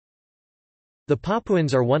The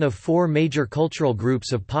Papuans are one of four major cultural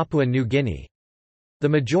groups of Papua New Guinea. The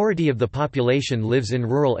majority of the population lives in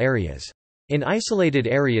rural areas. In isolated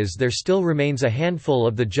areas there still remains a handful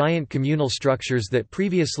of the giant communal structures that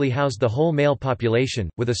previously housed the whole male population,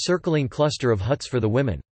 with a circling cluster of huts for the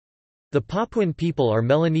women. The Papuan people are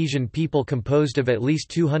Melanesian people composed of at least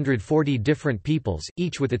 240 different peoples,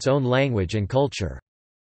 each with its own language and culture.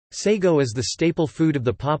 Sago is the staple food of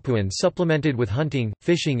the Papuan, supplemented with hunting,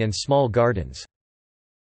 fishing and small gardens.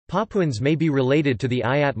 Papuans may be related to the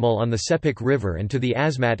Ayatmal on the Sepik River and to the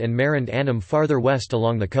Asmat and Marand Anam farther west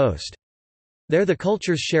along the coast. There the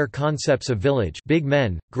cultures share concepts of village, big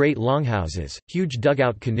men, great longhouses, huge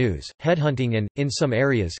dugout canoes, headhunting and, in some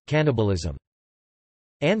areas, cannibalism.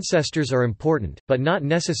 Ancestors are important, but not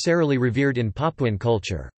necessarily revered in Papuan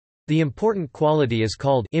culture. The important quality is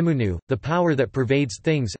called imunu, the power that pervades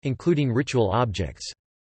things, including ritual objects.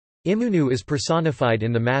 Imunu is personified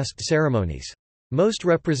in the masked ceremonies. Most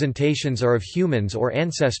representations are of humans or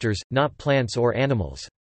ancestors, not plants or animals.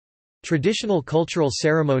 Traditional cultural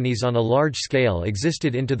ceremonies on a large scale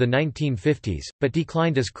existed into the 1950s, but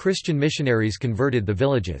declined as Christian missionaries converted the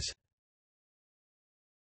villages.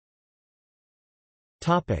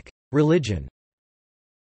 Religion.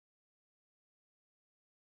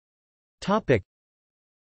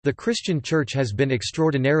 The Christian Church has been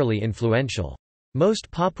extraordinarily influential.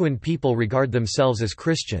 Most Papuan people regard themselves as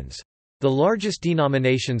Christians. The largest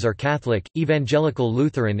denominations are Catholic, Evangelical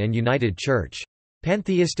Lutheran and United Church.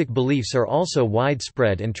 Pantheistic beliefs are also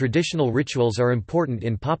widespread and traditional rituals are important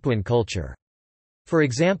in Papuan culture. For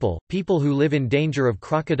example, people who live in danger of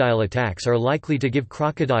crocodile attacks are likely to give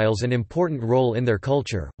crocodiles an important role in their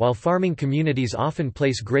culture, while farming communities often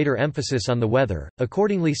place greater emphasis on the weather,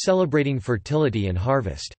 accordingly celebrating fertility and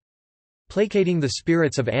harvest. Placating the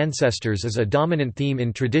spirits of ancestors is a dominant theme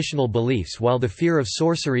in traditional beliefs, while the fear of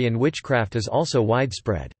sorcery and witchcraft is also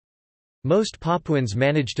widespread. Most Papuans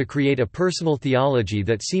manage to create a personal theology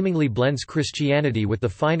that seemingly blends Christianity with the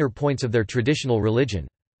finer points of their traditional religion.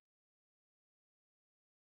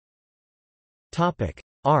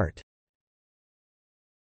 Art.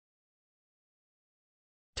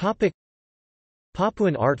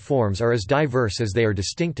 Papuan art forms are as diverse as they are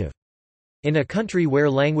distinctive. In a country where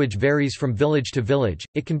language varies from village to village,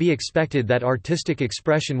 it can be expected that artistic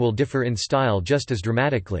expression will differ in style just as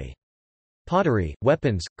dramatically. Pottery,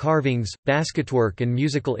 weapons, carvings, basketwork and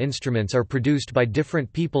musical instruments are produced by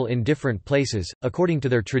different people in different places, according to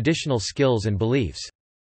their traditional skills and beliefs.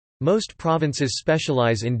 Most provinces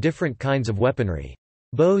specialize in different kinds of weaponry.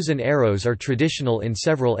 Bows and arrows are traditional in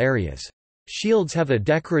several areas. Shields have a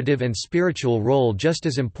decorative and spiritual role just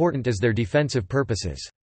as important as their defensive purposes.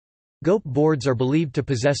 Gope boards are believed to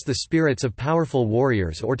possess the spirits of powerful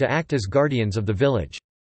warriors or to act as guardians of the village.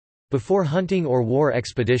 Before hunting or war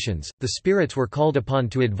expeditions, the spirits were called upon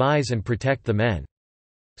to advise and protect the men.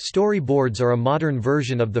 Storyboards are a modern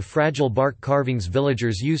version of the fragile bark carvings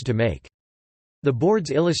villagers used to make. The boards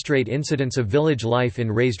illustrate incidents of village life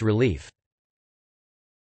in raised relief.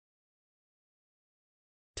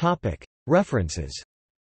 References.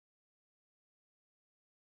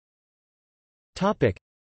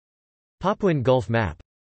 Papuan Gulf Map.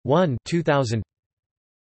 1 2000.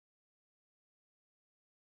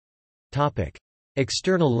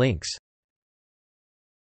 External links.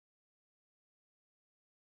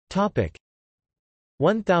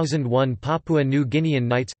 1001 Papua New Guinean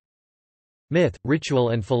Nights. Myth, Ritual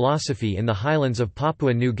and Philosophy in the Highlands of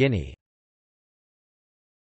Papua New Guinea.